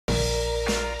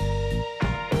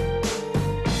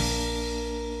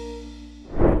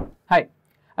Hi,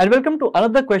 and welcome to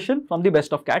another question from the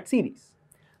Best of Cat series.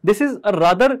 This is a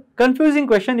rather confusing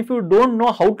question if you don't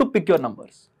know how to pick your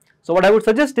numbers. So what I would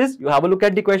suggest is you have a look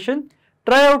at the question,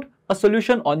 try out a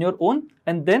solution on your own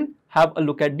and then have a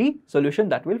look at the solution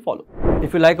that will follow.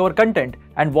 If you like our content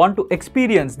and want to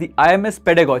experience the IMS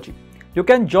pedagogy, you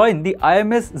can join the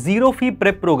IMS Zero Fee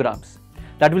Prep programs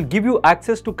that will give you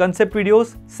access to concept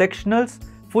videos, sectionals,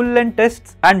 full-length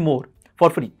tests and more for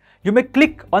free. You may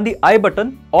click on the I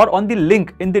button or on the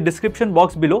link in the description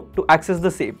box below to access the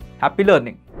same. Happy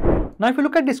learning! Now if you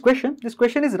look at this question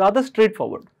is rather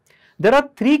straightforward. There are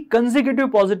three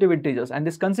consecutive positive integers and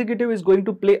this consecutive is going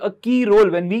to play a key role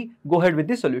when we go ahead with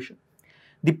the solution.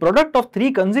 The product of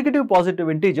three consecutive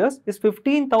positive integers is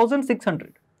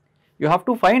 15,600. You have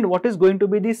to find what is going to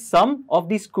be the sum of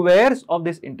the squares of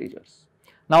these integers.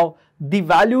 Now the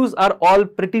values are all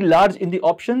pretty large in the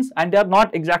options and they are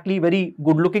not exactly very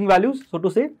good looking values, so to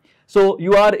say. So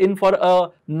you are in for a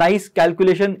nice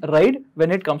calculation ride when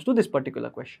it comes to this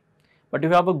particular question. But if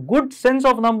you have a good sense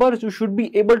of numbers, you should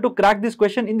be able to crack this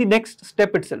question in the next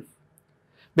step itself.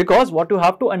 Because what you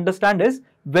have to understand is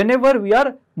whenever we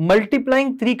are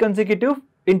multiplying three consecutive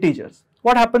integers,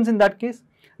 what happens in that case?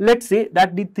 Let's say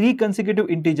that the three consecutive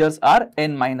integers are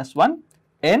n minus 1,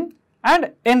 n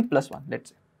and n plus 1, let's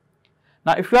say.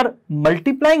 Now, if you are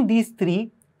multiplying these three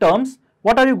terms,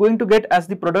 what are you going to get as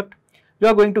the product? You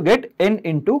are going to get n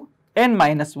into n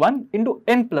minus 1 into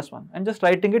n plus 1. I'm just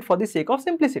writing it for the sake of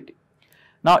simplicity.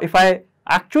 Now, if I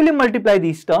actually multiply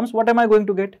these terms, what am I going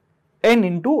to get? N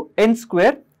into n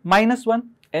square minus 1.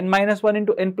 N minus 1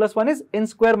 into n plus 1 is n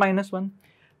square minus 1,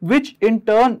 which in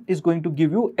turn is going to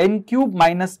give you n cube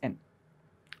minus n.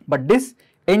 But this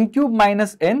n cube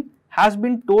minus n has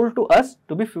been told to us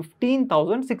to be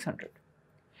 15,600.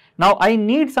 Now, I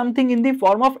need something in the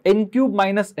form of n cube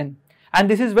minus n, and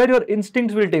this is where your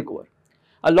instincts will take over.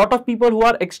 A lot of people who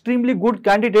are extremely good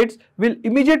candidates will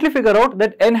immediately figure out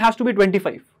that n has to be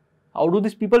 25. How do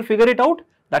these people figure it out?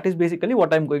 That is basically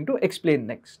what I am going to explain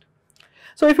next.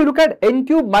 So, if you look at n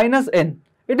cube minus n,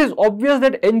 it is obvious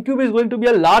that n cube is going to be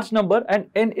a large number and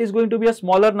n is going to be a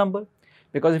smaller number.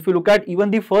 Because if you look at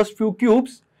even the first few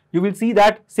cubes, you will see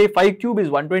that say 5 cube is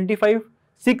 125,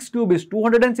 6 cube is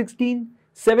 216,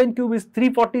 7 cube is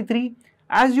 343.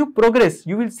 As you progress,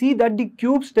 you will see that the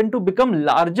cubes tend to become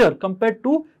larger compared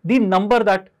to the number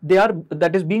that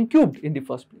is being cubed in the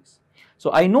first place.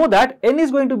 So I know that n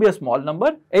is going to be a small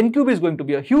number, n cube is going to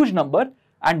be a huge number,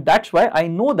 and that's why I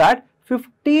know that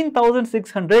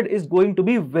 15,600 is going to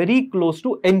be very close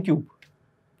to n cube,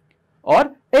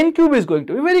 or n cube is going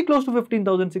to be very close to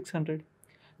 15,600.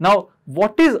 Now,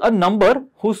 what is a number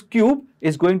whose cube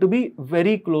is going to be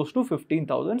very close to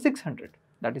 15,600?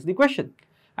 That is the question.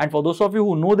 And for those of you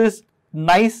who know this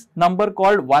nice number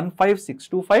called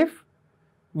 15625,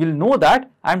 will know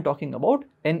that I am talking about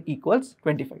n equals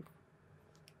 25.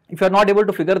 If you are not able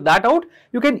to figure that out,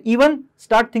 you can even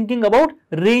start thinking about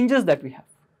ranges that we have.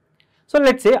 So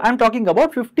let's say I am talking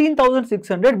about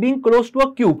 15,600 being close to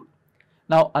a cube.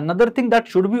 Now another thing that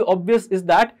should be obvious is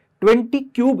that 20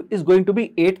 cube is going to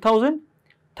be 8,000,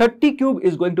 30 cube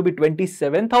is going to be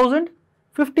 27,000,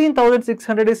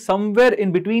 15,600 is somewhere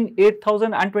in between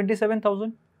 8,000 and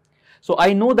 27,000. So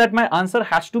I know that my answer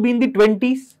has to be in the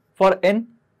 20s for n.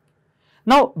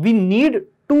 Now we need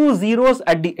two zeros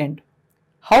at the end.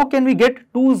 How can we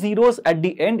get two zeros at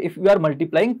the end if we are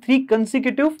multiplying three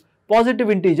consecutive positive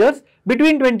integers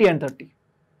between 20 and 30?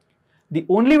 The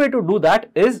only way to do that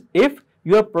is if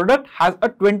your product has a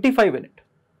 25 in it,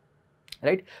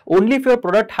 right? Only if your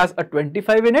product has a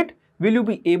 25 in it will you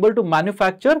be able to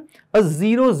manufacture a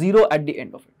 0, 0 at the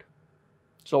end of it.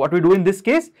 So what we do in this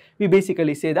case, we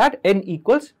basically say that n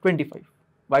equals 25.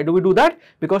 Why do we do that?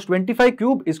 Because 25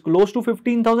 cube is close to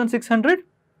 15,600,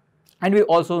 and we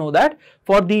also know that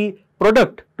for the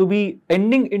product to be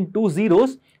ending in two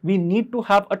zeros, we need to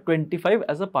have a 25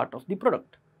 as a part of the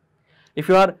product. If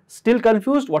you are still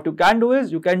confused, what you can do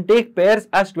is you can take pairs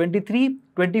as 23,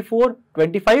 24,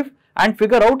 25 and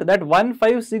figure out that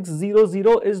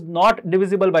 15600 is not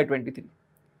divisible by 23.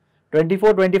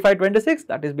 24, 25, 26,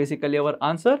 that is basically our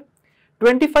answer.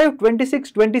 25,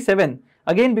 26, 27,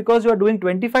 again because you are doing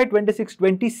 25, 26,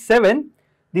 27,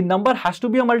 the number has to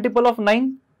be a multiple of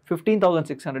 9.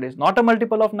 15,600 is not a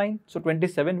multiple of 9, so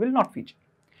 27 will not feature.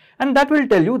 And that will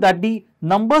tell you that the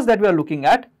numbers that we are looking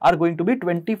at are going to be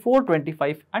 24,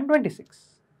 25 and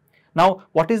 26. Now,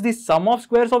 what is the sum of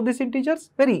squares of these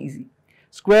integers? Very easy.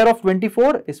 Square of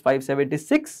 24 is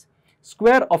 576,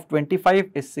 square of 25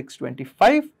 is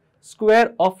 625,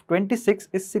 square of 26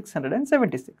 is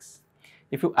 676.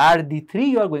 If you add the 3,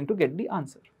 you are going to get the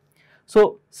answer.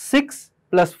 So 6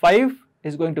 plus 5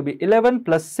 is going to be 11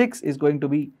 plus 6 is going to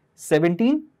be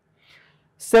 17.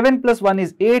 7 plus 1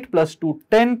 is 8 plus 2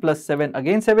 10 plus 7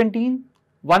 again 17.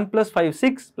 1 plus 5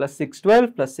 6 plus 6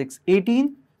 12 plus 6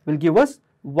 18 will give us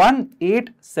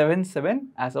 1877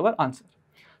 as our answer.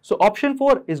 So option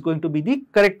 4 is going to be the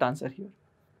correct answer here.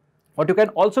 What you can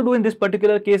also do in this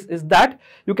particular case is that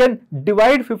you can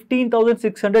divide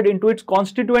 15,600 into its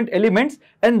constituent elements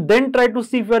and then try to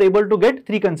see if you are able to get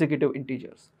 3 consecutive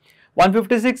integers.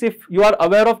 156, if you are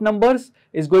aware of numbers,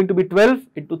 is going to be 12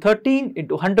 into 13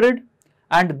 into 100,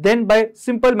 and then by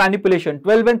simple manipulation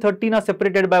 12 and 13 are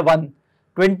separated by 1,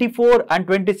 24 and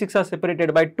 26 are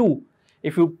separated by 2.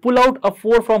 If you pull out a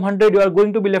 4 from 100, you are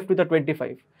going to be left with a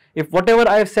 25. If whatever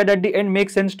I have said at the end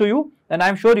makes sense to you, then I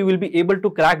am sure you will be able to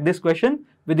crack this question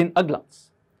within a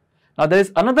glance. Now there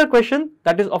is another question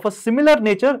that is of a similar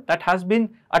nature that has been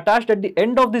attached at the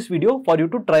end of this video for you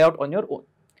to try out on your own.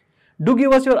 Do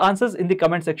give us your answers in the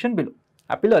comment section below.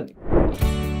 Happy learning!